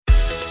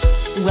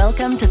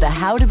Welcome to the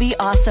How to Be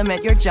Awesome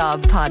at Your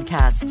Job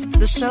podcast,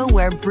 the show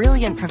where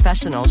brilliant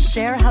professionals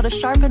share how to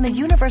sharpen the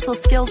universal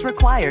skills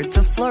required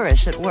to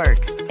flourish at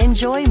work.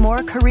 Enjoy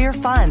more career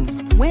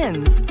fun,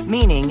 wins,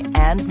 meaning,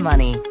 and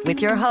money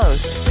with your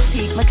host,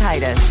 Pete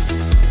Mockaitis.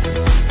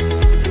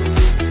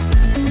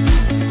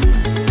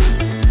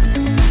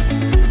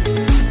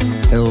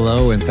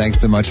 Hello, and thanks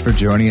so much for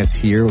joining us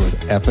here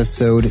with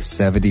episode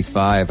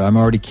 75. I'm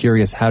already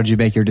curious, how did you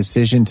make your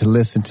decision to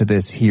listen to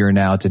this here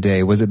now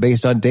today? Was it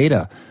based on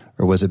data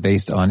or was it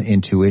based on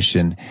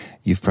intuition?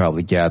 You've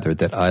probably gathered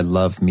that I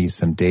love me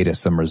some data,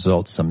 some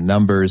results, some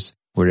numbers,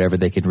 wherever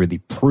they can really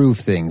prove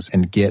things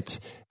and get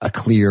a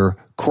clear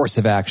course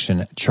of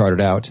action charted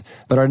out.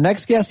 But our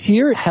next guest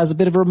here has a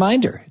bit of a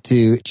reminder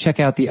to check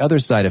out the other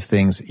side of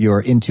things,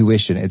 your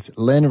intuition. It's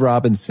Lynn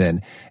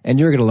Robinson, and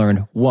you're going to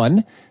learn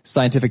 1,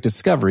 scientific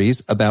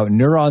discoveries about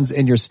neurons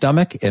in your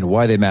stomach and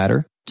why they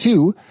matter.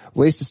 2,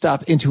 ways to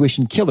stop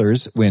intuition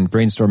killers when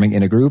brainstorming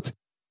in a group.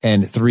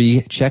 And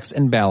 3, checks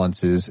and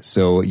balances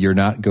so you're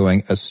not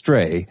going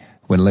astray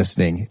when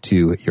listening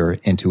to your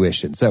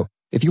intuition. So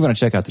if you want to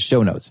check out the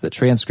show notes, the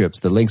transcripts,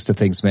 the links to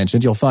things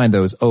mentioned, you'll find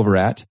those over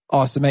at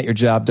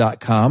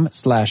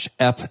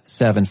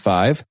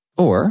awesomeatyourjob.com/ep75.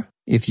 Or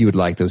if you would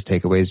like those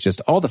takeaways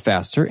just all the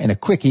faster in a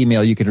quick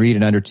email you can read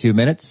in under 2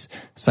 minutes,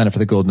 sign up for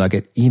the Gold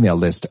Nugget email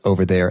list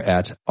over there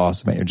at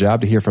Awesome at Your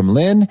Job to hear from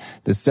Lynn,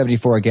 the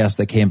 74 guests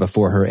that came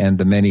before her and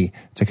the many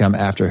to come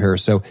after her.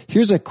 So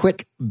here's a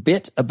quick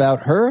bit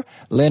about her.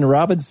 Lynn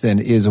Robinson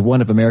is one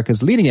of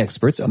America's leading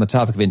experts on the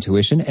topic of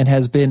intuition and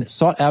has been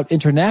sought out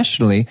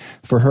internationally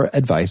for her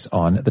advice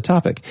on the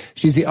topic.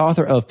 She's the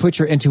author of Put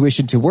Your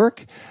Intuition to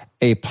Work,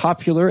 a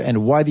popular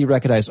and widely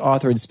recognized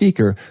author and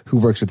speaker who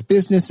works with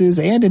businesses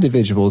and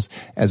individuals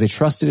as a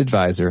trusted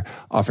advisor,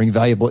 offering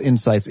valuable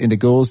insights into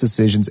goals,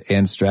 decisions,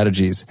 and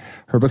strategies.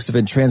 Her books have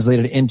been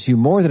translated into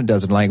more than a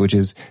dozen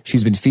languages.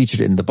 She's been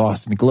featured in the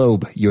Boston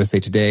Globe, USA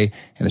Today,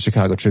 and the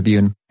Chicago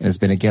Tribune, and has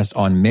been a guest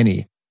on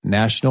many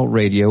national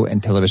radio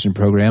and television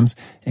programs,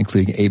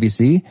 including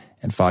ABC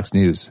and Fox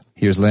News.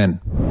 Here's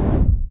Lynn.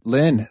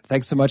 Lynn,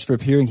 thanks so much for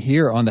appearing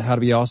here on the How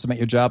to Be Awesome at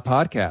Your Job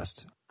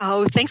podcast.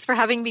 Oh, thanks for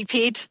having me,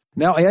 Pete.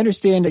 Now, I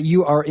understand that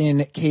you are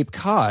in Cape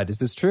Cod. Is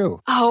this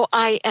true? Oh,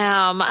 I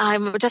am.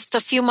 I'm just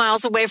a few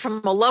miles away from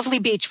a lovely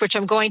beach, which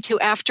I'm going to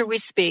after we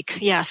speak.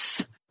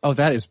 Yes. Oh,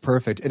 that is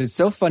perfect. And it's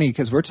so funny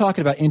because we're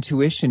talking about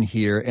intuition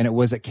here, and it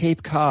was at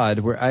Cape Cod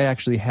where I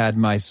actually had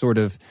my sort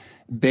of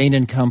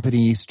Bain &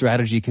 Company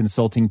strategy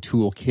consulting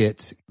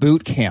toolkit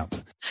boot camp.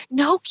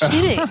 No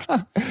kidding.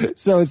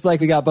 So it's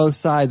like we got both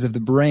sides of the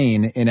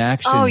brain in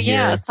action. Oh, here.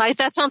 yes.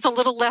 That sounds a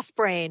little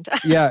left-brained.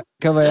 Yeah,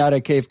 coming out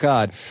of Cape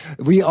Cod.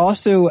 We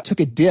also took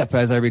a dip,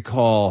 as I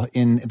recall,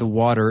 in the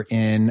water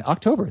in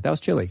October. That was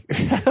chilly.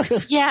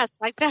 Yes,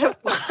 I bet it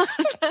was.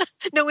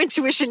 No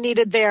intuition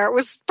needed there. It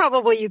was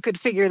probably you could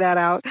figure that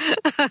out.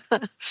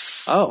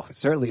 Oh,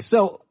 certainly.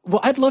 So,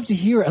 well, I'd love to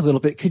hear a little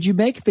bit. Could you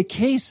make the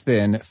case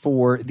then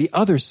for the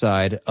other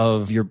side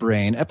of your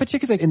brain,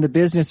 particularly in the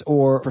business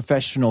or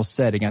professional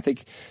setting? I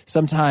think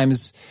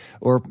sometimes,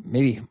 or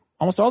maybe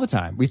almost all the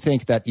time, we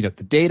think that, the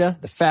data,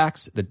 the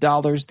facts, the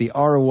dollars, the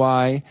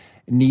ROI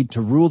need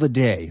to rule the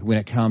day when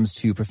it comes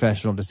to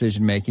professional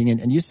decision making.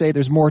 And you say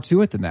there's more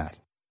to it than that.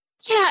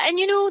 Yeah, and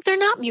they're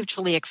not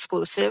mutually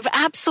exclusive.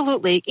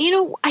 Absolutely.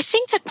 I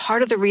think that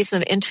part of the reason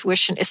that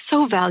intuition is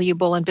so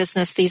valuable in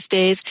business these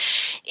days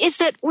is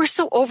that we're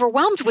so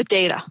overwhelmed with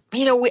data.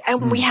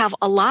 We have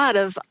a lot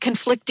of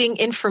conflicting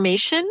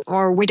information,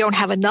 or we don't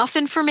have enough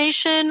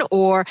information,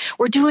 or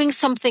we're doing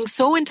something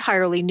so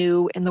entirely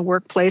new in the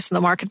workplace and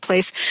the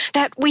marketplace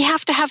that we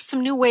have to have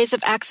some new ways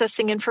of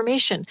accessing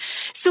information.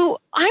 So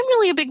I'm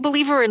really a big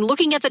believer in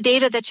looking at the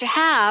data that you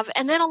have,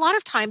 and then a lot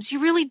of times you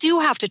really do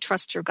have to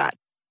trust your gut.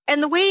 And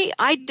the way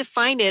I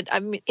define it,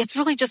 it's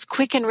really just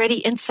quick and ready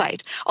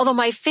insight. Although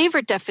my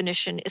favorite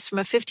definition is from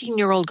a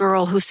 15-year-old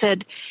girl who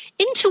said,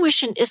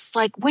 intuition is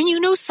like when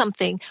you know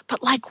something,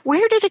 but like,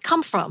 where did it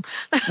come from?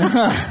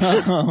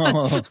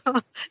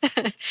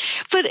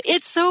 But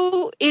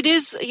it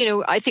is,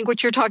 I think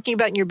what you're talking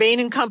about in your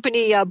Bain &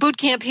 Company boot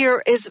camp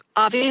here is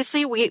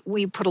obviously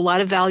we put a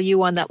lot of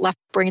value on that left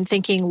brain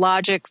thinking,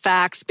 logic,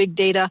 facts, big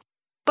data.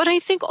 But I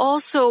think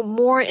also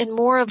more and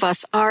more of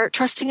us are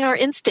trusting our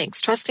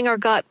instincts, trusting our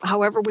gut,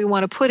 however we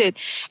want to put it.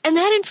 And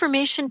that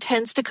information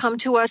tends to come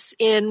to us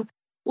in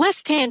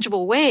less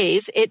tangible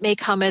ways. It may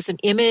come as an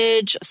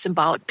image, a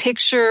symbolic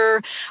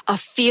picture, a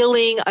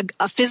feeling,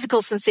 a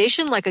physical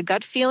sensation like a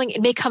gut feeling.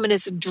 It may come in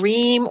as a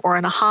dream or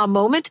an aha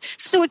moment.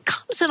 So it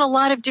comes in a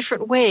lot of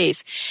different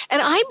ways.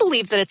 And I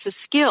believe that it's a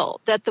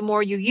skill that the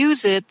more you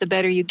use it, the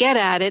better you get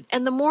at it,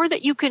 and the more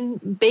that you can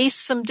base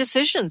some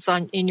decisions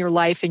in your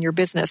life and your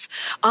business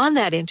on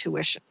that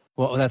intuition.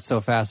 Well, that's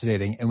so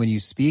fascinating. And when you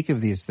speak of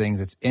these things,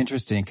 it's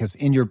interesting because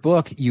in your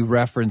book, you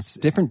reference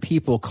different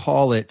people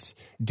call it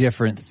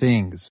different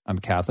things. I'm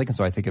Catholic, and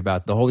so I think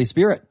about the Holy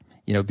Spirit,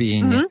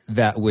 being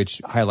that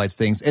which highlights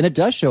things. And it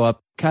does show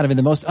up kind of in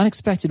the most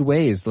unexpected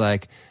ways.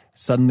 Like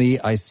suddenly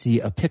I see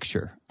a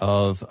picture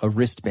of a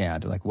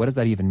wristband. Like, what does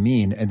that even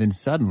mean? And then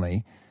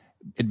suddenly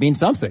it means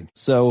something.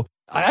 So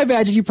I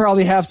imagine you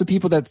probably have some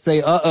people that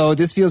say,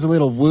 this feels a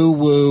little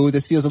woo-woo.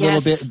 This feels a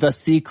little bit The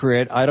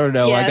Secret. I don't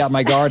know. Yes. I got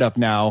my guard up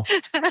now.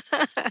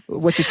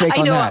 What's your take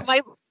on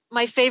that?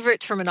 My favorite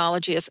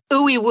terminology is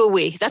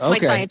ooey-wooey. That's my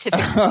scientific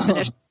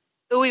definition.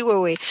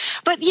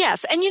 Ooey-wooey. But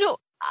yes, and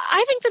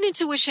I think that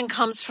intuition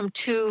comes from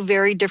two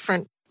very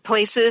different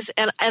places,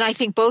 and I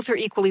think both are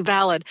equally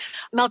valid.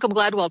 Malcolm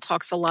Gladwell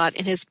talks a lot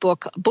in his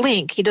book,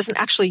 Blink. He doesn't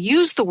actually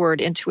use the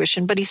word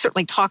intuition, but he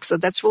certainly talks.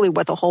 That's really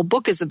what the whole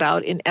book is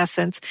about in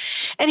essence.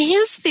 And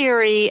his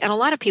theory, and a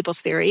lot of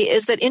people's theory,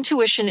 is that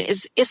intuition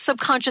is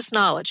subconscious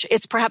knowledge.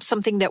 It's perhaps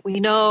something that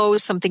we know,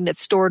 something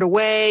that's stored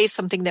away,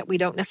 something that we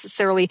don't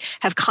necessarily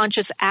have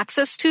conscious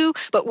access to.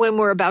 But when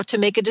we're about to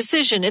make a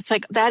decision, it's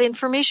like that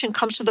information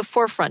comes to the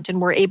forefront and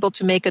we're able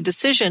to make a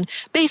decision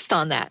based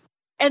on that.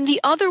 And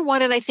the other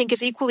one, and I think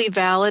is equally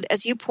valid,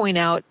 as you point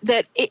out,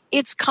 that it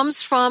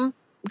comes from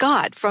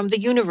God, from the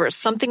universe,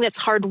 something that's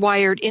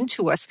hardwired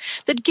into us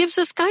that gives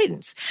us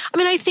guidance. I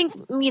mean, I think,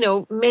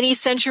 many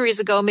centuries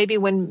ago, maybe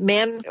when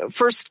man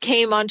first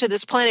came onto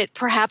this planet,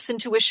 perhaps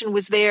intuition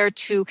was there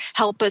to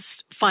help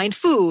us find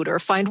food or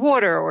find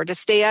water or to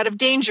stay out of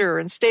danger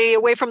and stay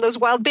away from those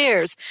wild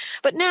bears.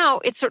 But now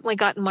it's certainly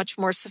gotten much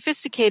more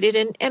sophisticated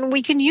and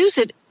we can use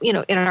it, in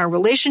our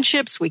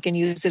relationships. We can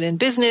use it in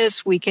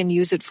business. We can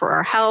use it for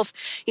our health.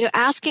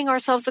 Asking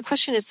ourselves the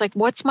question is like,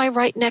 what's my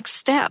right next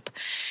step?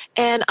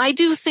 And I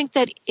do think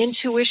that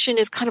intuition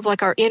is kind of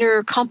like our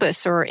inner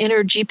compass or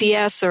inner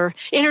GPS or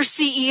inner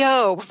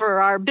CEO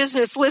for our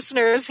business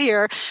listeners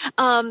here,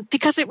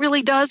 because it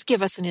really does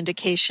give us an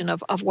indication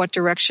of what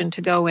direction to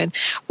go in.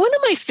 One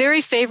of my very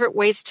favorite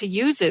ways to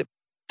use it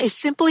is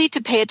simply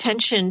to pay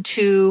attention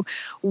to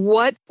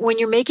when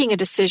you're making a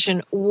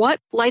decision,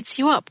 what lights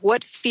you up?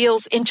 What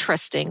feels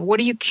interesting? What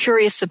are you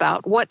curious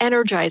about? What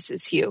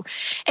energizes you?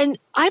 And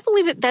I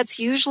believe that's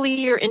usually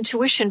your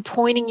intuition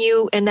pointing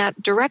you in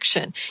that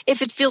direction.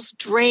 If it feels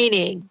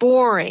draining,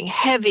 boring,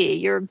 heavy,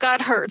 your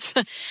gut hurts,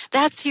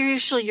 that's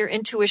usually your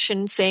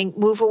intuition saying,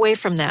 move away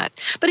from that.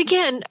 But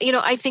again,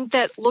 I think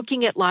that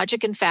looking at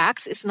logic and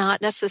facts is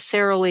not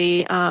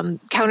necessarily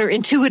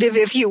counterintuitive,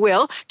 if you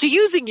will, to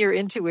using your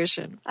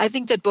intuition. I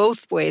think that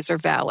both ways are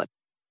valid.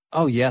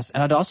 Oh, yes.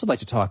 And I'd also like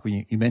to talk,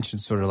 when you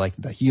mentioned sort of like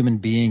the human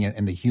being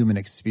and the human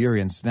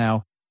experience.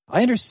 Now,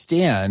 I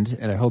understand,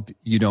 and I hope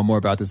you know more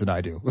about this than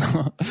I do,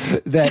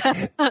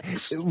 that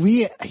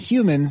we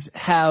humans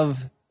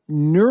have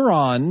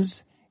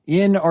neurons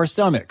in our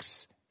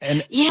stomachs.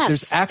 And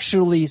there's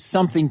actually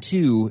something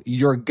to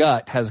your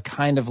gut has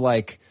kind of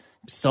like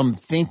some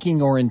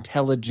thinking or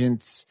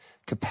intelligence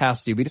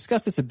capacity. We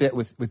discussed this a bit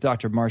with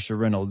Dr. Marsha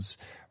Reynolds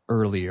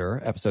earlier,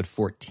 episode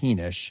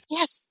 14-ish.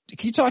 Yes.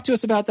 Can you talk to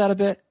us about that a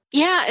bit?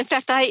 Yeah. In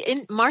fact,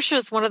 Marsha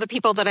is one of the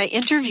people that I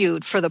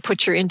interviewed for the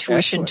Put Your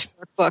Intuition to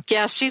Work book.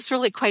 Yeah, she's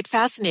really quite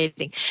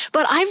fascinating.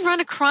 But I've run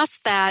across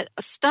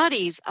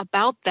studies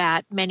about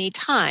that many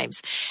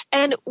times.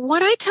 And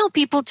what I tell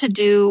people to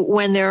do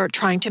when they're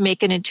trying to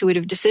make an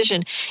intuitive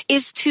decision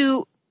is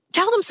to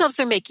tell themselves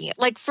they're making it.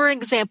 Like, for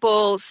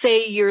example,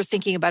 say you're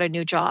thinking about a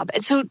new job.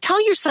 And so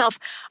tell yourself,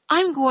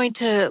 I'm going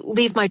to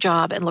leave my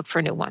job and look for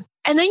a new one.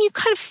 And then you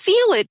kind of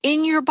feel it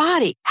in your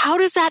body. How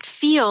does that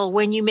feel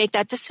when you make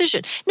that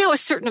decision? Now, a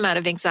certain amount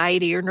of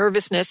anxiety or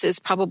nervousness is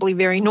probably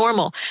very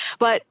normal.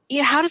 But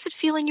how does it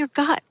feel in your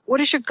gut? What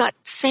is your gut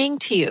saying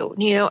to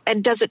you?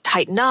 And does it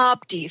tighten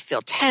up? Do you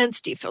feel tense?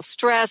 Do you feel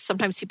stressed?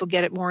 Sometimes people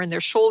get it more in their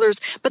shoulders.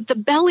 But the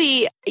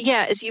belly,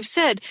 as you've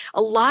said,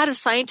 a lot of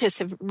scientists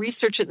have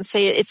researched it and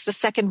say it's the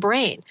second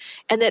brain,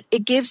 and that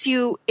it gives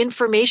you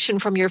information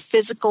from your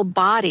physical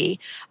body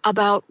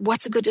about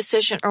what's a good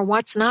decision or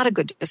what's not a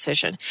good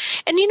decision.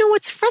 And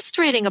what's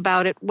frustrating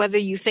about it, whether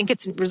you think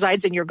it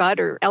resides in your gut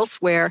or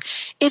elsewhere,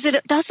 is that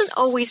it doesn't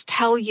always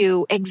tell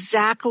you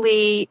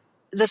exactly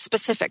the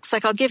specifics.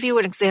 Like, I'll give you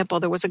an example.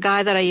 There was a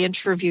guy that I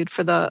interviewed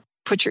for the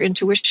Put Your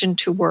Intuition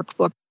to Work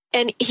book.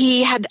 And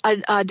he had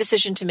a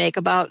decision to make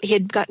he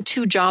had gotten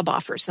 2 job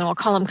offers, and I'll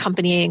call them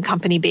Company A and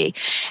Company B.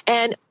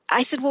 And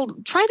I said, well,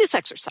 try this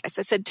exercise.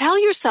 I said,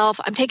 tell yourself,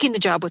 I'm taking the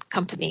job with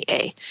Company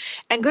A,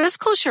 and just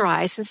close your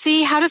eyes and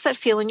see, how does that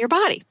feel in your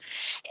body?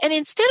 And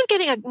instead of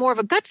getting more of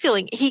a gut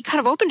feeling, he kind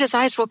of opened his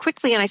eyes real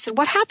quickly, and I said,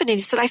 what happened? And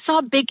he said, I saw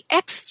a big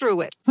X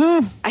through it.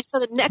 I saw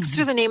the X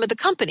through the name of the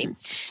company.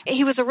 And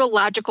he was a real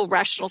logical,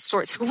 rational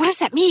sort. So what does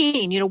that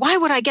mean? Why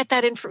would I get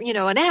that an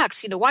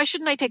X? Why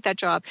shouldn't I take that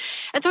job?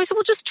 And so I said,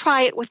 well, just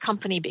try it with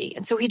Company B.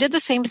 And so he did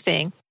the same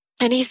thing.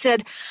 And he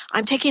said,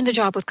 I'm taking the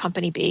job with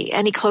Company B.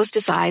 And he closed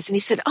his eyes and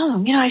he said,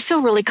 I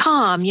feel really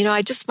calm.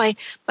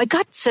 My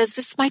gut says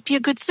this might be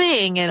a good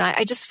thing. And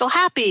I just feel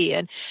happy.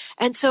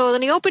 And so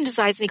then he opened his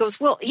eyes and he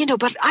goes, well,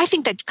 but I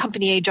think that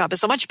Company A job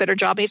is a much better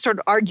job. And he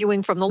started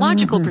arguing from the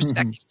logical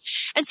perspective.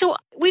 And so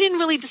we didn't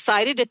really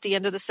decide it at the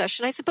end of the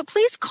session. I said, but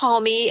please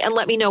call me and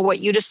let me know what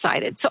you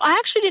decided. So I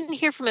actually didn't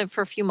hear from him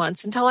for a few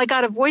months until I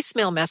got a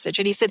voicemail message.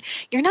 And he said,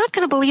 you're not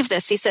going to believe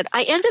this. He said,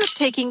 I ended up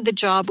taking the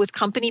job with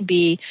Company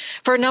B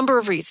for a number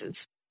of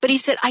reasons. But he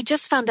said, I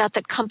just found out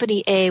that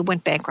Company A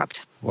went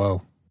bankrupt.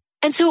 Whoa.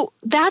 And so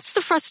that's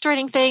the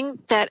frustrating thing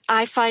that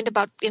I find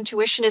about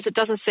intuition is it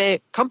doesn't say,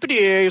 company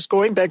A is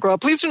going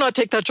bankrupt, please do not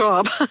take that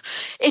job.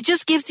 It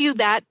just gives you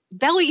that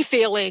belly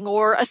feeling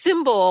or a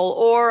symbol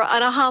or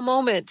an aha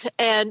moment.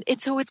 And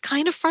so it's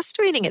kind of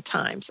frustrating at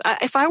times.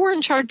 If I were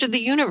in charge of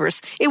the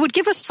universe, it would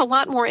give us a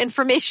lot more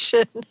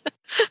information.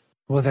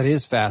 Well, that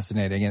is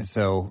fascinating. And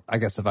so I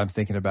guess if I'm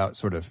thinking about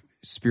sort of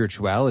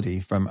spirituality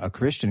from a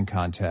Christian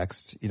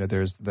context,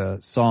 there's the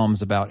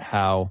Psalms about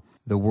how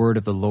the word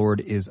of the Lord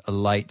is a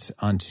light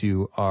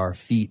unto our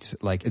feet.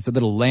 Like it's a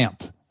little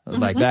lamp.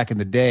 Like back in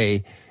the day,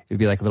 it would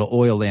be like a little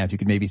oil lamp. You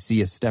could maybe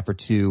see a step or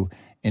two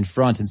in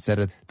front instead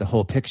of the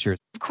whole picture.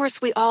 Of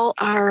course, we all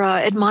are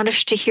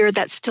admonished to hear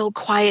that still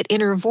quiet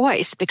inner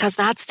voice, because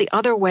that's the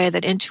other way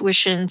that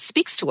intuition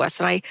speaks to us.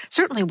 And I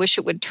certainly wish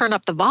it would turn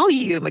up the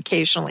volume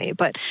occasionally,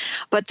 but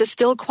the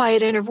still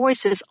quiet inner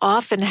voice is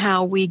often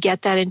how we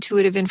get that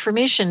intuitive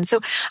information. So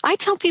I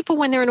tell people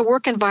when they're in a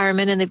work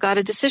environment and they've got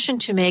a decision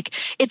to make,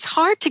 it's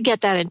hard to get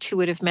that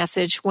intuitive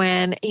message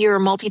when you're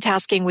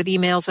multitasking with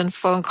emails and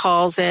phone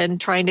calls and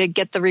trying to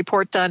get the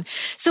report done.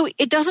 So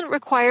it doesn't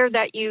require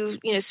that you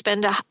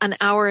spend an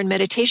hour in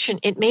meditation.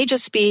 It may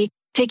just be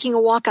taking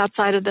a walk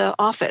outside of the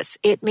office.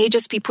 It may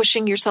just be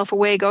pushing yourself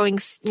away, going,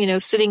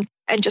 sitting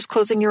and just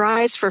closing your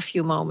eyes for a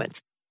few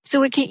moments.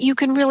 So you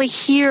can really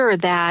hear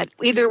that,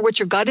 either what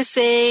your gut is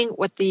saying,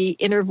 what the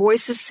inner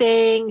voice is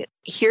saying,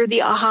 hear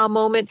the aha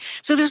moment.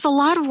 So there's a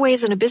lot of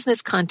ways in a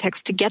business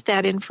context to get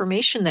that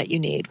information that you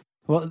need.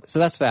 Well, so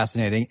that's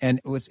fascinating. And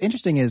what's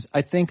interesting is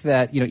I think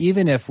that,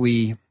 even if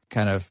we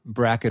kind of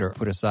bracket or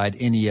put aside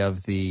any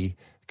of the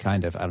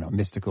kind of,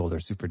 mystical or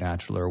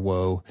supernatural or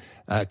woe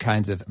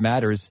kinds of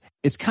matters,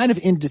 it's kind of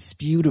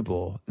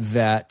indisputable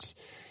that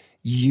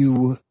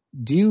you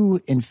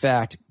do, in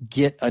fact,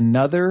 get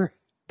another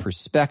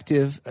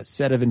perspective, a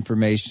set of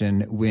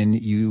information when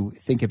you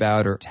think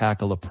about or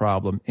tackle a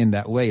problem in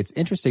that way. It's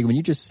interesting when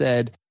you just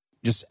said,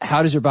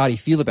 how does your body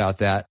feel about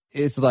that?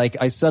 It's like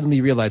I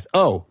suddenly realized,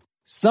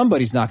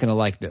 somebody's not going to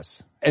like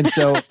this. And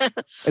so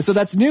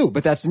that's new,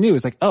 but that's new.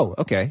 It's like, oh,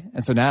 okay.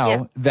 And so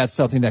now that's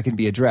something that can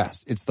be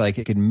addressed. It's like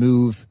it can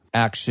move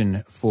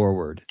action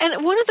forward.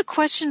 And one of the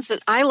questions that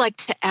I like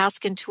to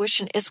ask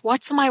intuition is,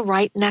 what's my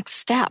right next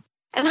step?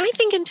 And I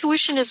think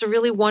intuition is a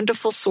really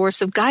wonderful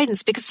source of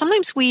guidance, because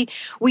sometimes we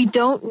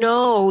don't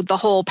know the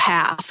whole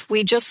path.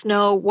 We just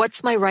know,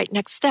 what's my right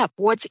next step?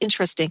 What's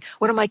interesting?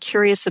 What am I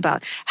curious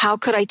about? How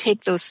could I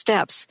take those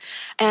steps?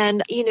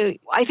 And,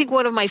 I think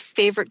one of my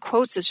favorite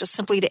quotes is just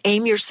simply to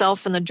aim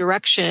yourself in the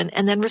direction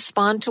and then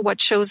respond to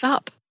what shows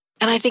up.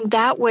 And I think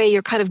that way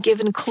you're kind of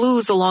given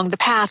clues along the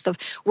path of,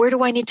 where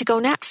do I need to go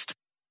next?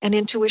 And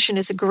intuition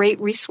is a great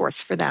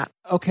resource for that.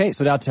 Okay,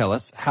 so now tell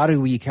us, how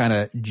do we kind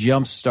of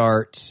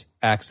jumpstart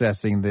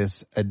accessing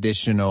this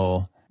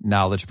additional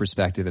knowledge,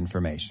 perspective,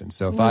 information?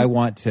 So if I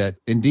want to,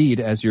 indeed,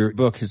 as your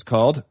book is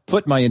called,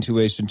 put my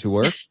intuition to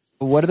work,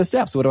 what are the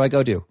steps? What do I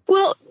go do?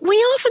 Well, we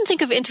often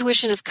think of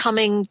intuition as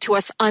coming to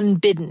us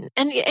unbidden,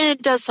 and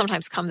it does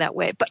sometimes come that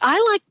way. But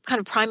I like kind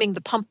of priming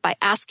the pump by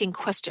asking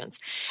questions.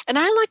 And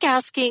I like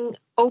asking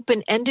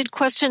open-ended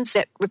questions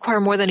that require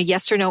more than a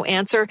yes or no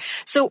answer.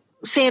 So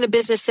say in a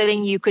business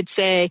setting, you could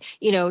say,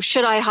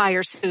 should I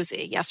hire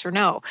Susie? Yes or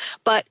no.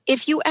 But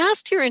if you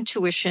asked your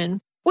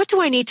intuition, what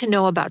do I need to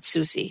know about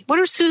Susie? What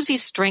are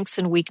Susie's strengths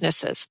and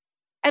weaknesses?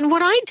 And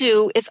what I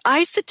do is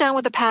I sit down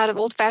with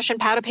old-fashioned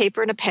pad of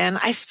paper and a pen.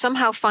 I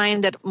somehow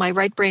find that my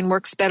right brain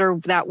works better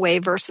that way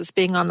versus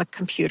being on the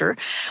computer.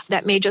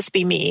 That may just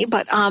be me.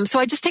 But so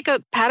I just take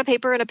a pad of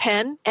paper and a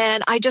pen,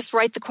 and I just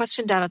write the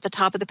question down at the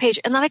top of the page.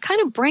 And then I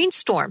kind of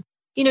brainstorm.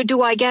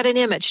 Do I get an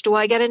image? Do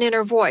I get an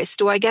inner voice?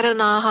 Do I get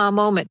an aha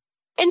moment?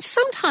 And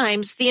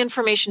sometimes the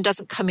information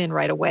doesn't come in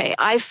right away.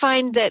 I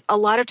find that a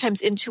lot of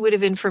times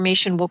intuitive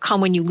information will come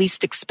when you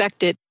least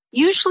expect it.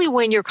 Usually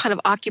when you're kind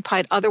of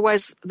occupied,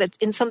 otherwise that's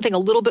in something a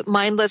little bit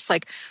mindless,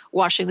 like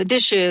washing the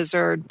dishes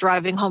or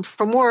driving home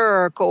from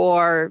work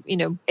or,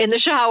 in the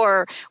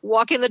shower,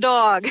 walking the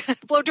dog,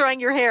 blow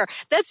drying your hair.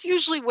 That's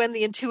usually when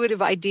the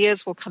intuitive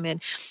ideas will come in.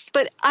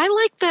 But I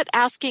like that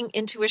asking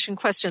intuition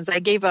questions. I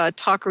gave a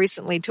talk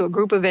recently to a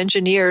group of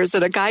engineers,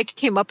 and a guy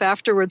came up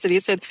afterwards and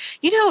he said,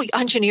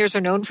 engineers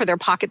are known for their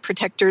pocket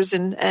protectors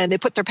and they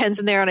put their pens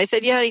in there. And I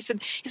said, yeah. And he said,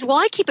 well,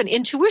 I keep an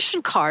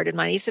intuition card in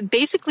mine. He said,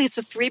 basically it's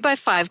a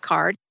 3x5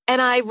 card.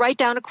 And I write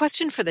down a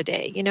question for the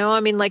day.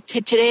 Like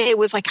today it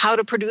was like how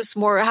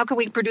can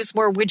we produce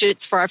more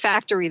widgets for our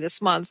factory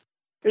this month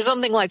or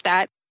something like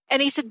that.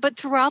 And he said, but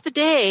throughout the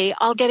day,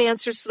 I'll get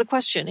answers to the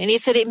question. And he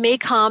said, it may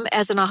come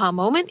as an aha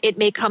moment. It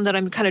may come that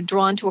I'm kind of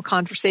drawn to a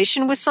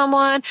conversation with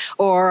someone,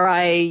 or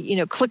I,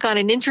 click on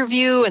an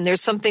interview and there's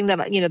something that,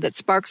 that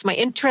sparks my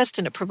interest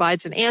and it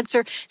provides an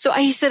answer. So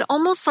he said,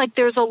 almost like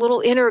there's a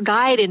little inner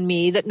guide in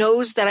me that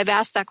knows that I've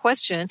asked that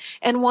question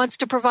and wants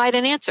to provide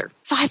an answer.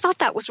 So I thought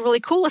that was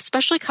really cool,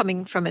 especially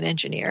coming from an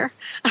engineer.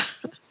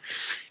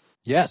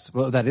 Yes.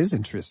 Well, that is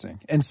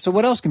interesting. And so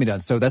what else can be done?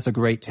 So that's a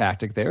great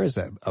tactic there, is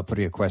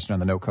putting a question on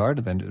the note card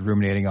and then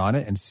ruminating on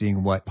it and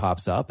seeing what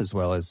pops up, as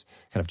well as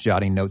kind of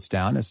jotting notes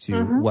down as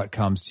to what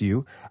comes to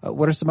you.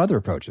 What are some other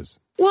approaches?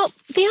 Well,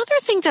 the other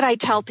thing that I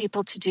tell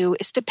people to do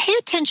is to pay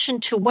attention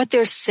to what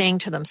they're saying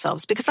to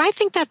themselves, because I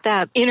think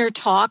that inner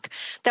talk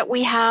that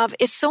we have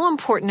is so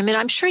important. I mean,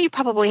 I'm sure you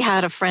probably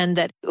had a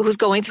friend who's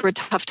going through a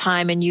tough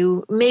time and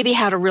you maybe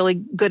had a really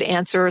good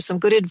answer or some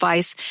good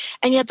advice,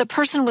 and yet the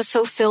person was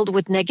so filled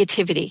with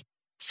negativity.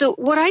 So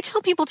what I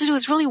tell people to do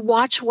is really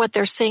watch what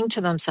they're saying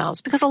to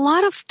themselves, because a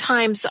lot of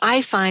times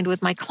I find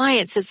with my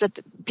clients is that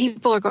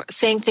people are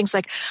saying things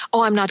like,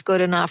 oh, I'm not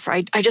good enough, or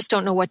I just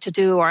don't know what to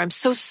do, or I'm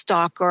so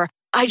stuck, or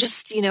I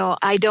just,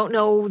 I don't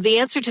know the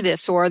answer to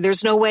this, or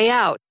there's no way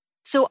out.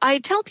 So I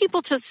tell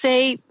people to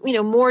say,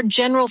 more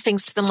general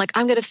things to them, like,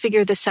 I'm going to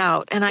figure this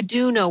out, and I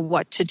do know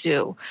what to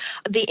do.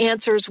 The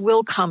answers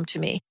will come to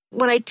me.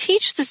 When I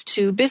teach this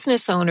to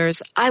business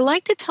owners, I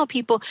like to tell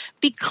people,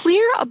 be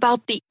clear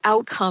about the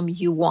outcome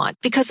you want.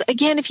 Because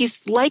again, if you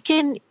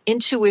liken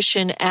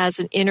intuition as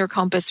an inner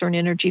compass or an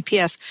inner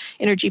GPS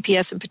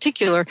in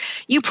particular,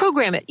 you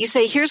program it. You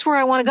say, here's where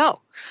I want to go.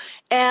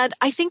 And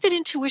I think that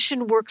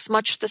intuition works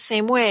much the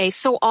same way.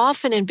 So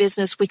often in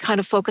business, we kind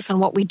of focus on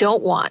what we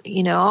don't want.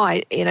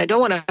 I don't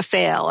want to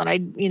fail.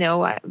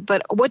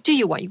 But what do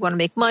you want? You want to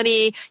make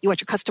money. You want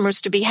your customers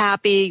to be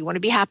happy. You want to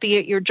be happy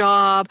at your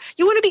job.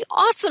 You want to be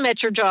awesome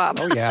at your job.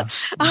 Oh, yeah.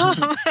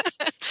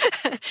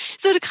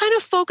 So to kind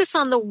of focus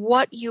on the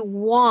what you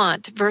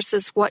want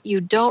versus what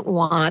you don't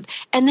want,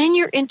 and then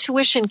your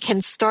intuition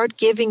can start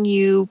giving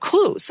you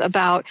clues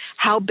about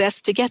how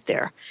best to get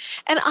there.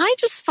 And I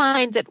just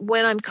find that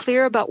when I'm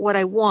clear about what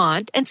I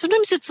want, and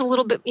sometimes it's a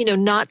little bit,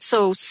 not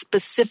so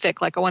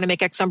specific, like I want to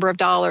make X number of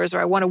dollars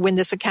or I want to win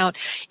this account.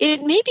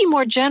 It may be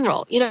more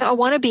general. I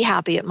want to be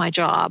happy at my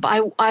job.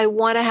 I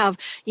want to have,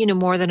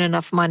 more than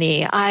enough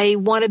money. I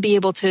want to be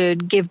able to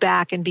give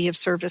back and be of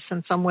service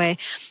in some way.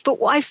 But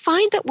I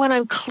find that when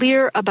I'm clear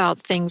about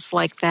things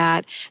like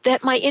that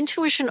my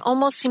intuition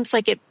almost seems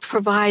like it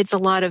provides a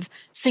lot of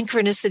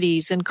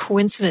synchronicities and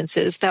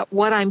coincidences, that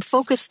what I'm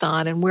focused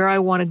on and where I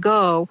want to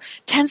go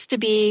tends to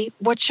be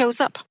what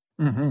shows up.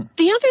 Mm-hmm.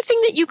 The other thing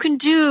that you can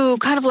do,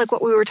 kind of like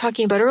what we were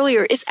talking about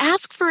earlier, is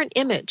ask for an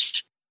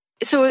image.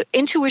 So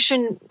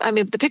intuition,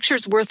 the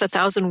picture's worth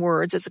 1,000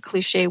 words is a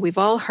cliche we've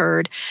all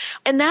heard.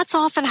 And that's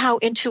often how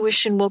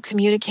intuition will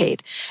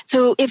communicate.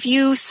 So if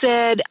you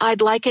said,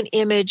 I'd like an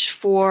image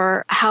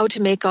for how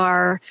to make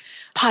our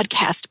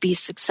podcast be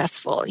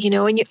successful,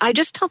 I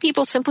just tell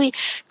people simply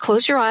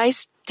close your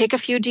eyes, take a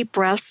few deep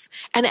breaths,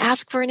 and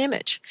ask for an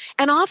image.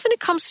 And often it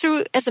comes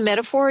through as a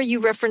metaphor. You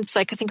referenced,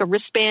 I think, a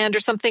wristband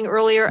or something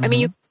earlier.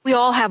 Mm-hmm. We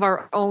all have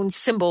our own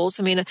symbols.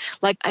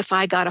 Like if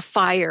I got a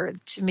fire,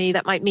 to me,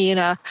 that might mean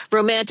a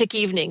romantic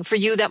evening. For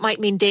you, that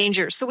might mean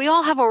danger. So we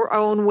all have our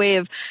own way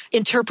of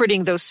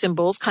interpreting those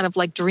symbols, kind of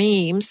like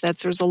dreams.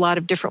 There's a lot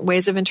of different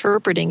ways of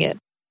interpreting it.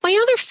 My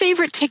other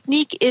favorite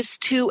technique is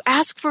to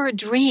ask for a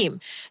dream.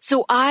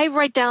 So I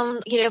write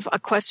down, a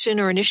question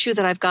or an issue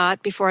that I've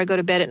got before I go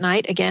to bed at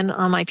night, again,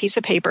 on my piece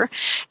of paper.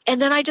 And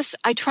then I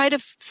try to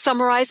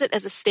summarize it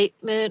as a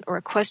statement or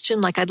a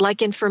question, like I'd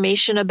like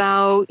information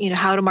about,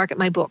 how to market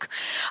my book.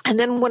 And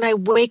then when I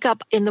wake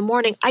up in the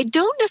morning, I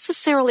don't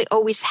necessarily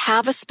always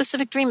have a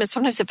specific dream. And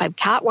sometimes if I've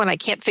got one, I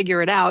can't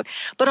figure it out.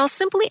 But I'll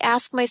simply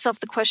ask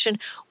myself the question,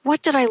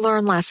 what did I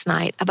learn last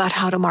night about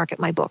how to market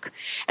my book?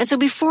 And so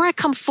before I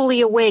come fully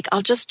awake,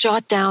 I'll just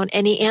jot down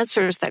any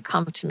answers that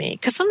come to me.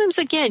 Because sometimes,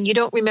 again, you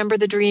don't remember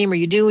the dream, or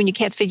you do and you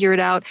can't figure it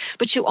out,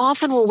 but you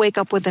often will wake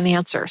up with an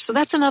answer. So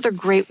that's another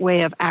great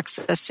way of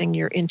accessing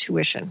your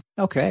intuition.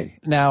 Okay.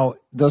 Now,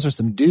 those are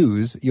some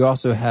do's. You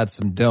also had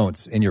some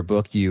don'ts in your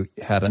book. You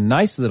had a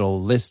nice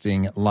little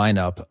listing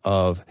lineup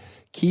of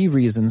key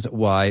reasons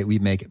why we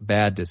make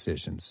bad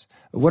decisions.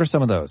 What are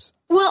some of those?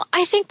 Well,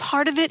 I think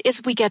part of it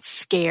is we get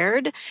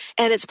scared,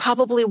 and it's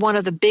probably one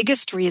of the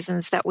biggest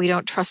reasons that we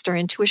don't trust our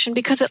intuition,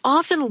 because it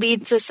often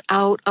leads us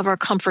out of our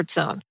comfort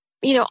zone.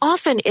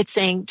 Often it's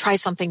saying, try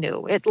something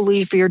new,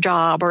 leave your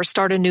job or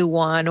start a new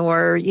one,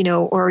 or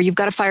you've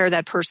got to fire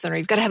that person, or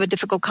you've got to have a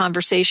difficult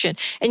conversation.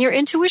 And your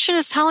intuition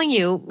is telling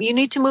you, you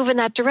need to move in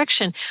that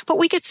direction. But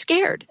we get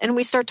scared and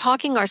we start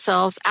talking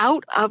ourselves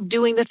out of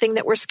doing the thing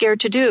that we're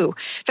scared to do.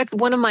 In fact,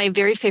 one of my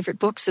very favorite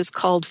books is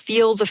called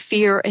Feel the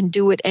Fear and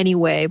Do It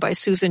Anyway by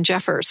Susan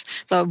Jeffers.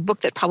 It's a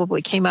book that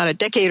probably came out a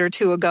decade or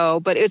two ago,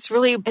 but it's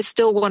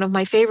still one of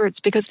my favorites,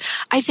 because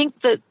I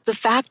think that the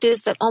fact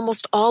is that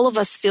almost all of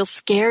us feel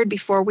scared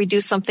before we do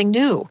something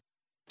new.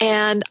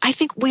 And I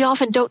think we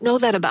often don't know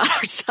that about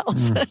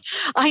ourselves.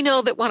 I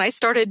know that when I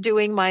started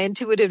doing my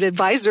intuitive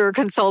advisor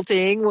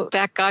consulting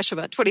back,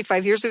 about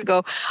 25 years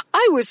ago,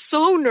 I was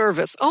so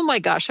nervous. Oh my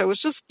gosh, I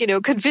was just,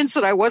 convinced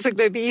that I wasn't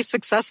going to be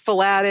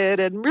successful at it,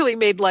 and really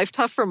made life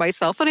tough for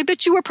myself. And I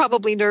bet you were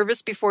probably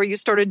nervous before you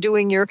started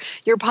doing your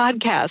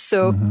podcast.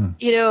 So,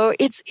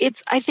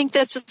 I think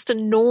that's just a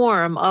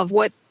norm of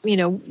what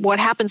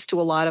happens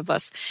to a lot of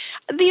us.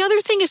 The other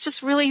thing is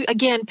just really,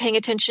 again, paying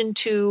attention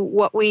to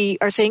what we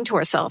are saying to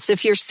ourselves.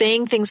 If you're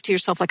saying things to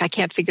yourself like, I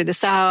can't figure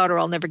this out, or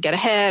I'll never get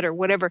ahead, or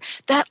whatever,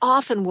 that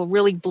often will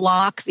really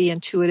block the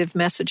intuitive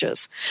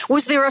messages.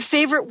 Was there a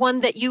favorite one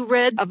that you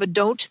read of a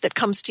don't that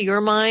comes to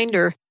your mind,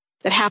 or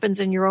that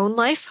happens in your own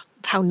life?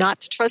 how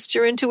not to trust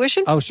your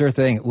intuition? Oh, sure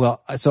thing.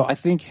 Well, so I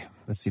think,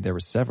 let's see, there were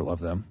several of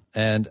them.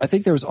 And I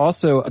think there was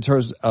also, in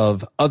terms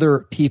of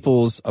other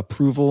people's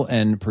approval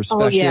and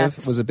perspective,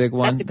 was a big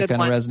one. That's a good that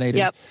kind one. of resonated.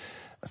 Yep.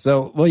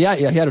 So, well, yeah,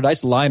 he had a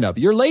nice lineup.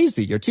 You're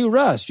lazy. You're too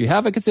rushed. You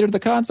haven't considered the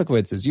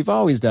consequences. You've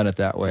always done it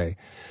that way.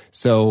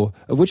 So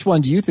which one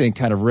do you think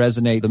kind of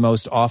resonate the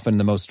most often,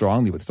 the most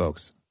strongly with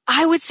folks?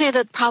 I would say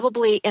that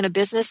probably in a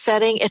business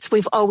setting, it's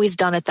we've always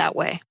done it that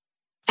way.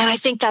 And I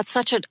think that's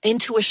such an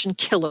intuition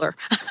killer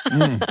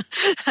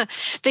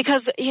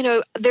because,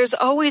 there's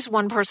always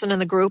one person in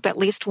the group, at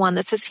least one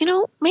that says,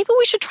 maybe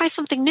we should try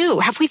something new.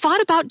 Have we thought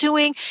about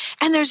doing?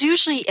 And there's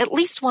usually at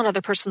least one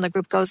other person in the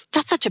group goes,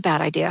 that's such a bad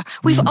idea.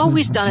 We've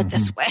always done it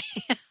this way.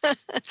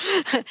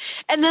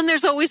 And then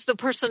there's always the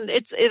person,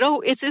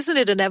 isn't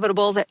it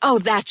inevitable that,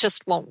 that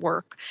just won't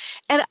work.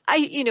 And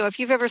if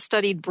you've ever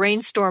studied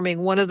brainstorming,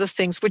 one of the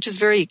things, which is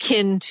very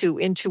akin to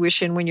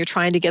intuition when you're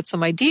trying to get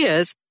some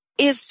ideas,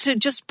 is to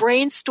just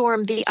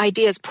brainstorm the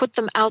ideas, put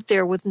them out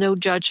there with no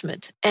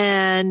judgment.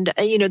 And,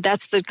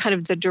 that's the kind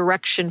of the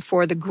direction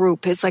for the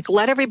group is like,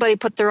 let everybody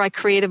put their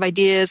creative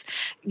ideas,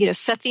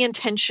 set the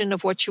intention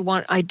of what you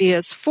want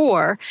ideas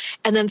for,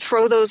 and then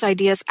throw those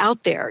ideas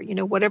out there,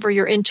 whatever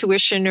your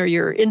intuition or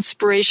your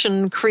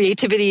inspiration,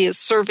 creativity is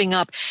serving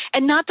up,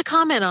 and not to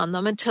comment on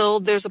them until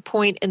there's a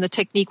point in the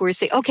technique where you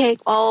say, okay,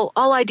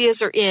 all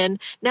ideas are in.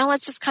 Now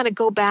let's just kind of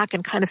go back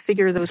and kind of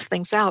figure those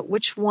things out.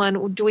 Which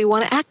one do we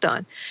want to act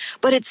on?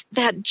 But it's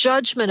that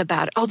judgment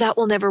about it. Oh, that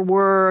will never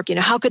work.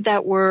 How could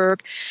that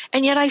work?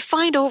 And yet I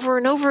find over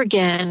and over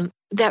again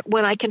that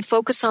when I can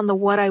focus on the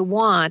what I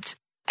want,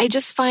 I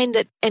just find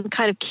that and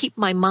kind of keep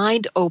my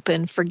mind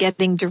open for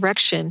getting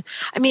direction.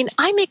 I mean,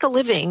 I make a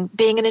living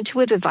being an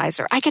intuitive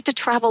advisor. I get to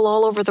travel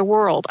all over the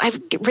world. I've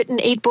written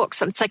 8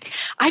 books. And it's like,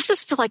 I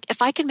just feel like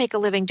if I can make a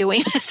living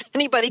doing this,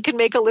 anybody can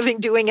make a living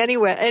doing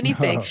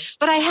anything.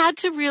 But I had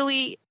to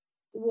really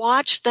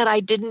watch that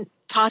I didn't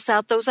toss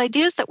out those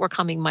ideas that were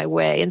coming my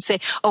way and say,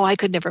 oh, I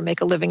could never make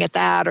a living at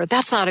that, or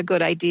that's not a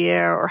good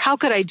idea, or how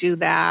could I do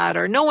that,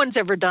 or no one's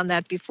ever done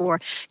that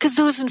before. Because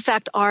those, in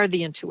fact, are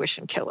the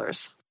intuition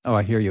killers. Oh,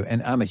 I hear you.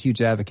 And I'm a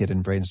huge advocate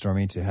in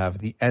brainstorming to have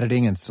the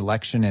editing and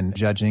selection and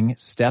judging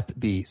step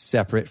be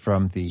separate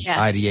from the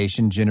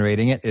ideation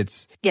generating it.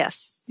 It's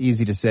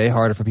easy to say,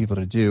 harder for people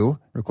to do,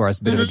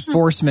 requires a bit of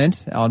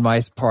enforcement on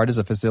my part as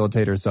a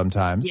facilitator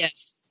sometimes.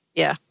 Yes.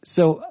 Yeah.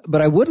 So,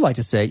 but I would like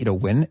to say,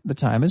 when the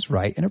time is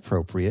right and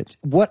appropriate,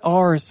 what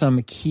are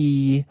some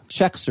key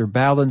checks or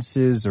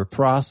balances or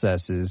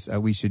processes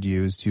we should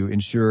use to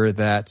ensure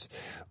that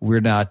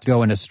we're not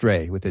going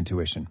astray with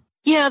intuition?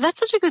 Yeah, that's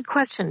such a good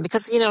question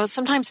because,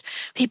 sometimes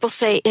people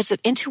say, is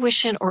it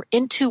intuition or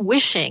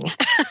intuition?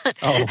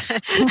 Oh. So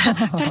I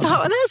thought,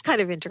 well, that was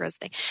kind of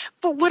interesting.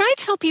 But what I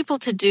tell people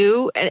to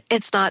do,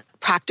 it's not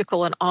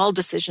practical in all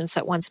decisions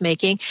that one's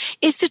making,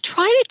 is to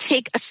try to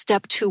take a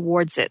step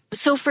towards it.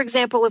 So, for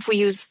example, if we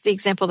use the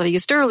example that I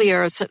used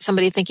earlier,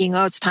 somebody thinking,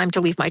 oh, it's time to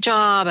leave my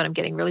job and I'm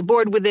getting really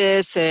bored with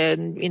this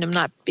and, I'm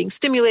not being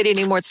stimulated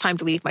anymore. It's time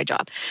to leave my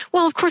job.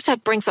 Well, of course,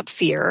 that brings up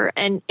fear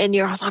and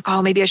you're like,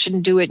 oh, maybe I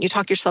shouldn't do it. And you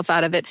talk yourself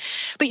out of it.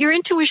 But your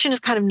intuition is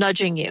kind of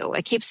nudging you.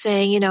 It keeps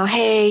saying,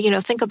 hey,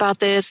 think about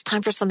this,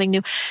 time for something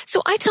new.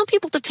 So I tell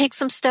people to take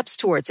some steps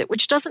towards it,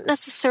 which doesn't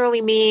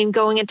necessarily mean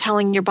going and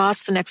telling your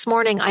boss the next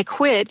morning, I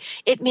quit.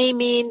 It may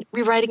mean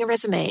rewriting a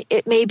resume.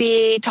 It may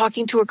be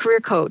talking to a career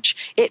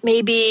coach. It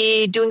may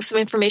be doing some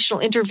informational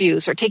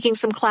interviews or taking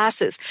some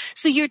classes.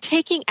 So you're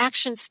taking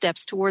action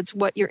steps towards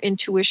what your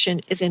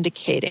intuition is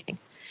indicating.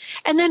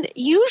 And then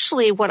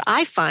usually what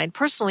I find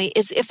personally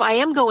is if I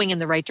am going in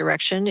the right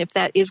direction, if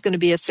that is going to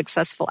be a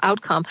successful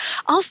outcome,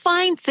 I'll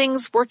find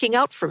things working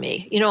out for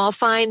me. I'll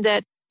find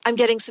that I'm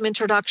getting some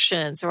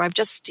introductions or I've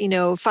just,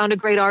 found a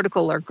great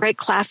article or a great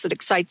class that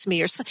excites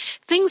me or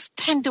things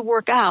tend to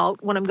work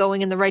out when I'm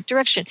going in the right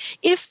direction.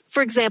 If,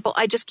 for example,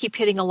 I just keep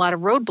hitting a lot of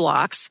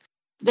roadblocks,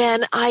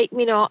 then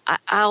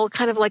I'll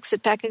kind of like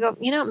sit back and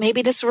go,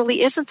 maybe this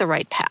really isn't the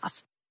right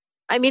path.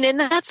 I mean, and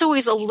that's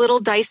always a little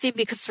dicey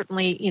because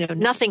certainly,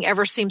 nothing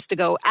ever seems to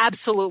go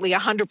absolutely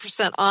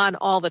 100% on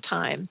all the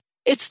time.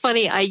 It's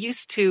funny. I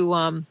used to,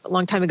 a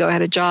long time ago, I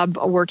had a job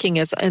working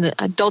as an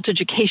adult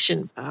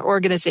education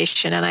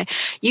organization. And I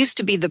used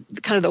to be the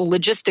kind of the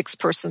logistics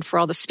person for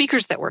all the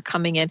speakers that were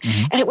coming in.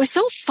 Mm-hmm. And it was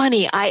so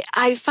funny.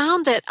 I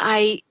found that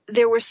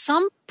there were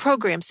some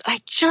programs I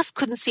just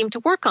couldn't seem to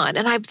work on.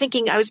 And I'm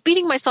thinking, I was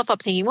beating myself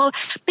up thinking, well,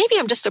 maybe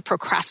I'm just a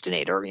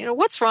procrastinator.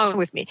 What's wrong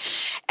with me?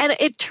 And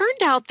it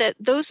turned out that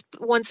those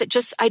ones that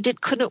just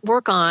couldn't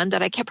work on,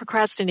 that I kept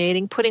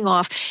procrastinating, putting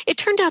off, it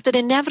turned out that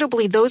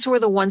inevitably those were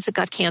the ones that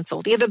got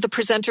canceled. Either the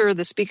presenter or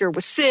the speaker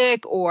was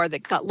sick or they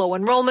got low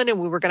enrollment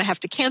and we were going to have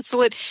to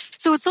cancel it.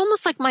 So it's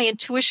almost like my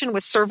intuition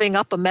was serving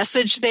up a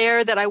message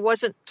there that I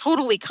wasn't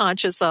totally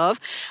conscious of,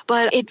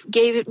 but it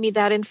gave me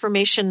that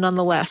information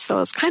nonetheless.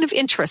 So it's kind kind of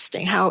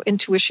interesting how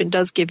intuition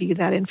does give you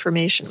that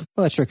information.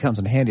 Well, that sure comes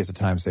in handy as a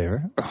time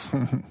saver.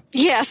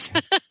 Yes.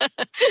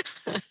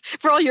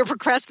 For all your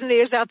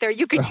procrastinators out there,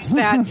 you can use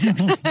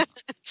that.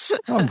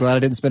 Oh, I'm glad I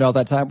didn't spend all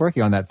that time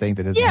working on that thing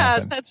that doesn't happen.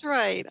 Yes, that's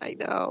right. I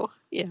know.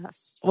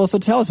 Yes. Well, so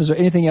tell us, is there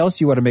anything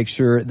else you want to make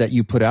sure that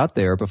you put out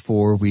there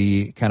before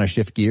we kind of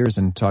shift gears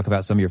and talk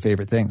about some of your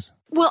favorite things?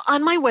 Well,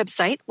 on my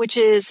website, which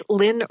is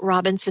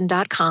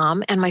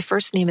lynnrobinson.com, and my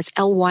first name is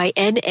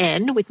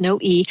Lynn with no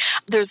E,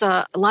 there's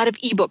a lot of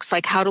ebooks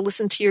like How to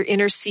Listen to Your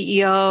Inner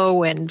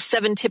CEO and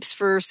 7 Tips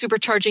for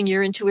Supercharging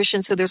Your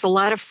Intuition. So there's a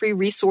lot of free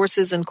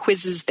resources and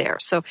quizzes there.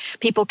 So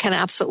people can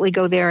absolutely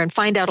go there and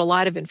find out a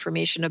lot of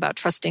information about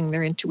trusting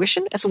their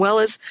intuition, as well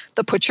as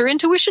the Put Your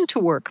Intuition to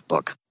Work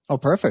book. Oh,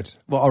 perfect.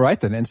 Well, all right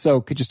then. And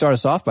so could you start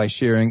us off by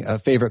sharing a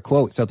favorite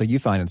quote, something you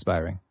find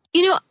inspiring?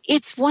 You know,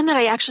 it's one that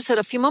I actually said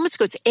a few moments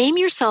ago. It's aim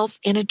yourself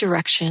in a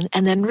direction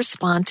and then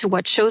respond to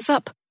what shows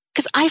up.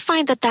 Because I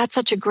find that that's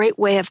such a great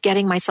way of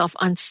getting myself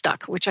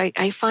unstuck, which I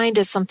find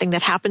is something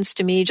that happens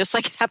to me just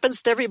like it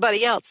happens to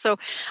everybody else. So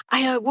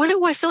what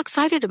do I feel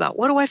excited about?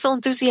 What do I feel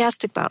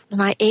enthusiastic about?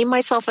 And I aim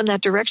myself in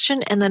that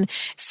direction, and then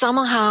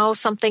somehow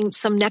some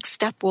next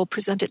step will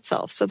present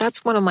itself. So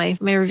that's one of my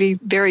very,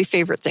 very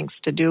favorite things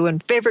to do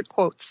and favorite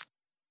quotes.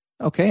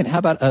 Okay. And how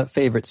about a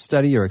favorite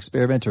study or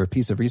experiment or a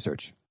piece of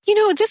research? You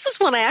know, this is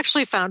one I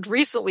actually found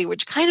recently,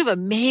 which kind of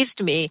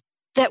amazed me,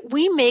 that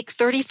we make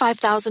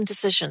 35,000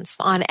 decisions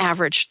on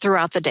average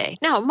throughout the day.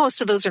 Now,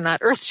 most of those are not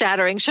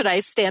earth-shattering. Should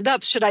I stand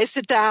up? Should I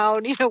sit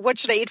down? You know, what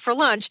should I eat for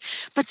lunch?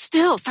 But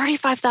still,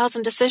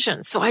 35,000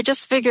 decisions. So I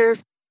just figure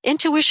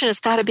intuition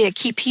has got to be a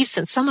key piece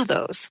in some of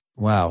those.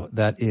 Wow,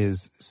 that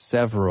is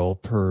several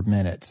per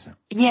minute.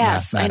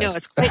 Yes, I know.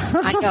 It's quite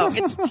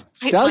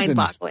dozens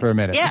mind-boggling. Per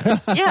minute.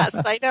 Yes,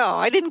 I know.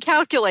 I didn't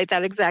calculate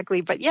that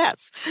exactly, but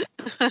yes.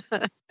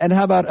 And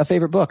how about a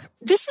favorite book?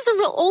 This is a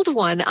real old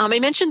one. I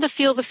mentioned the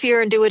Feel the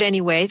Fear and Do It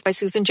Anyway by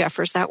Susan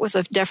Jeffers. That was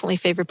a definitely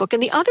favorite book.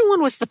 And the other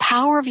one was The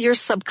Power of Your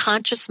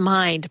Subconscious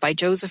Mind by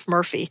Joseph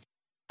Murphy.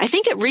 I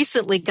think it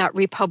recently got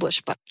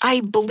republished, but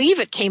I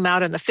believe it came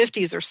out in the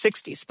 50s or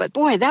 60s. But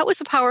boy, that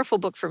was a powerful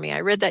book for me.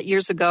 I read that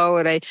years ago,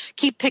 and I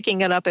keep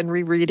picking it up and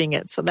rereading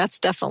it. So that's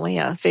definitely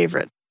a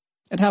favorite.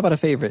 And how about a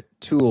favorite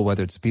tool,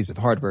 whether it's a piece of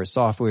hardware,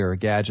 software, or a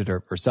gadget,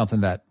 or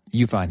something that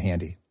you find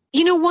handy?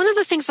 You know, one of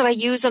the things that I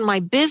use in my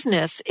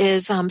business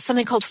is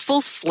something called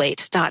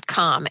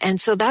fullslate.com. And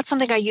so that's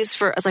something I use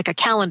for like a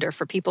calendar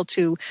for people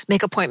to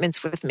make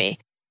appointments with me.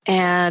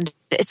 And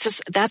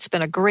that's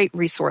been a great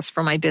resource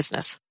for my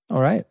business. All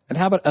right. And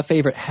how about a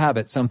favorite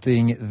habit,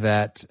 something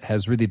that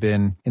has really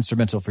been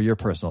instrumental for your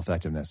personal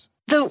effectiveness?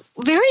 The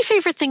very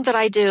favorite thing that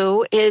I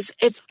do is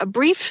it's a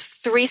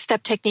brief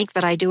 3-step technique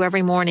that I do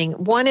every morning.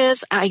 One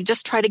is I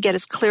just try to get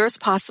as clear as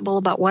possible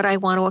about what I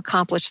want to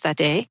accomplish that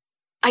day.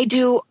 I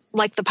do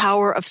like The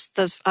Power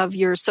of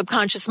Your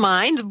Subconscious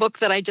Mind, the book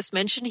that I just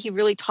mentioned. He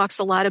really talks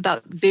a lot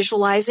about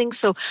visualizing.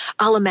 So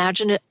I'll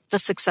imagine the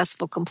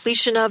successful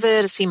completion of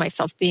it. I see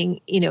myself being,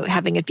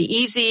 having it be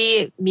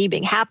easy, me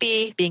being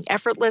happy, being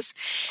effortless.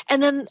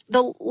 And then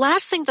the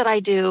last thing that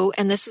I do,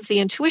 and this is the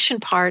intuition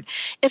part,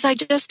 is I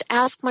just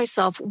ask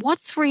myself, what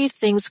 3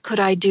 things could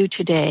I do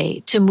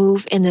today to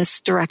move in this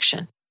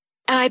direction?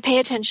 And I pay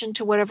attention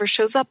to whatever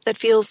shows up that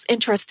feels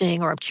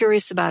interesting or I'm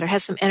curious about or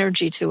has some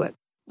energy to it.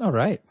 All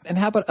right. And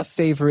how about a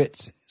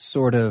favorite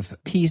sort of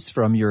piece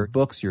from your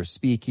books, your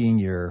speaking,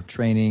 your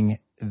training,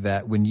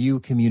 that when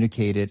you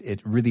communicate it, it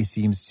really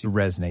seems to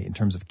resonate in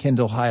terms of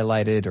Kindle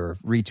highlighted or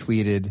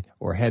retweeted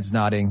or heads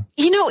nodding?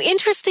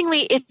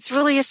 Interestingly, it's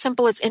really as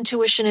simple as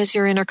intuition is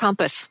your inner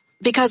compass,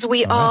 because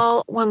we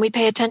all, when we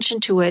pay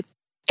attention to it,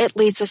 it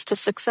leads us to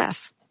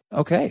success.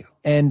 Okay.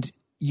 And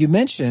you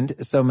mentioned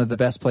some of the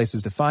best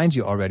places to find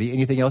you already.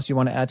 Anything else you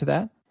want to add to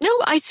that? No,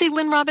 I say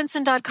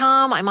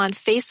lynnrobinson.com. I'm on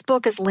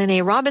Facebook as Lynn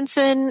A.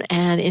 Robinson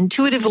and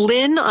Intuitive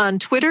Lynn on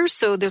Twitter.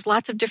 So there's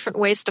lots of different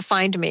ways to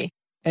find me.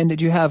 And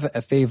did you have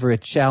a favorite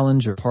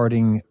challenge or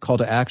parting call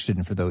to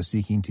action for those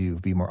seeking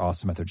to be more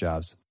awesome at their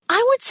jobs?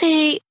 I would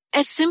say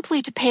as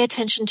simply to pay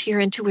attention to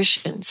your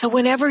intuition. So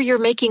whenever you're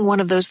making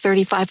one of those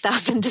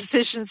 35,000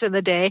 decisions in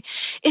the day,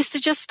 is to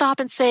just stop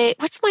and say,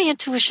 what's my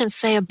intuition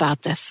say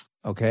about this?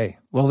 Okay.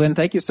 Well, then,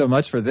 thank you so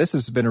much for this.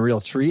 This has been a real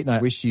treat, and I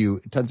wish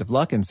you tons of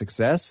luck and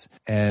success.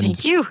 And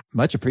thank you.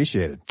 Much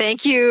appreciated.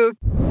 Thank you.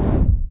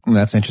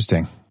 That's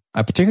interesting.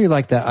 I particularly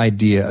like that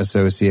idea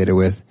associated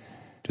with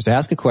just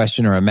ask a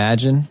question or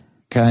imagine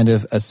kind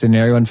of a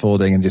scenario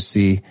unfolding and just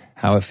see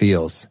how it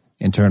feels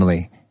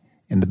internally,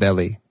 in the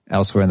belly,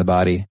 elsewhere in the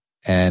body.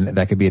 And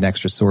that could be an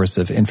extra source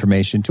of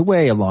information to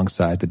weigh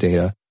alongside the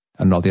data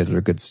and all the other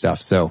good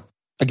stuff. So,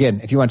 again,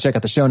 if you want to check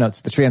out the show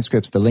notes, the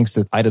transcripts, the links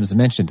to items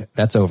mentioned,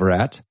 that's over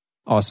at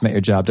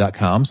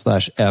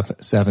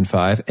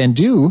awesomeatyourjob.com/F75. And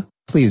do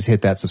please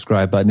hit that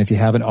subscribe button if you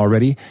haven't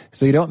already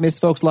so you don't miss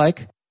folks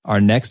like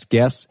our next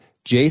guests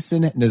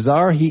Jason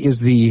Nazar. He is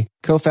the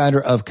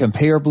co-founder of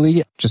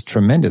Comparably, just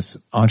tremendous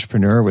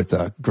entrepreneur with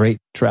a great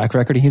track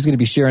record. He's going to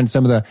be sharing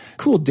some of the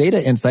cool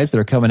data insights that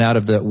are coming out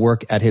of the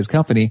work at his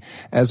company,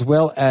 as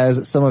well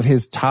as some of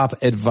his top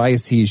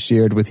advice he's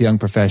shared with young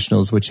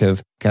professionals, which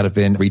have kind of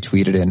been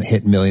retweeted and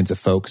hit millions of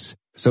folks.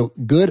 So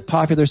good,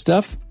 popular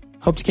stuff.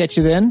 Hope to catch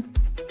you then.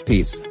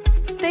 Peace.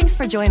 Thanks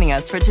for joining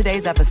us for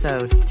today's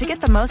episode. To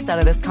get the most out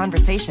of this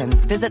conversation,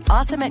 visit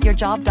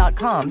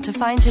awesomeatyourjob.com to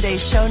find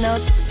today's show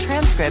notes,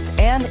 transcript,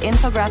 and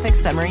infographic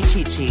summary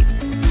cheat sheet.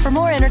 For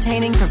more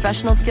entertaining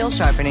professional skill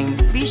sharpening,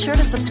 be sure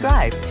to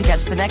subscribe to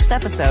catch the next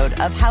episode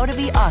of How to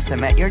Be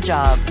Awesome at Your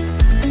Job.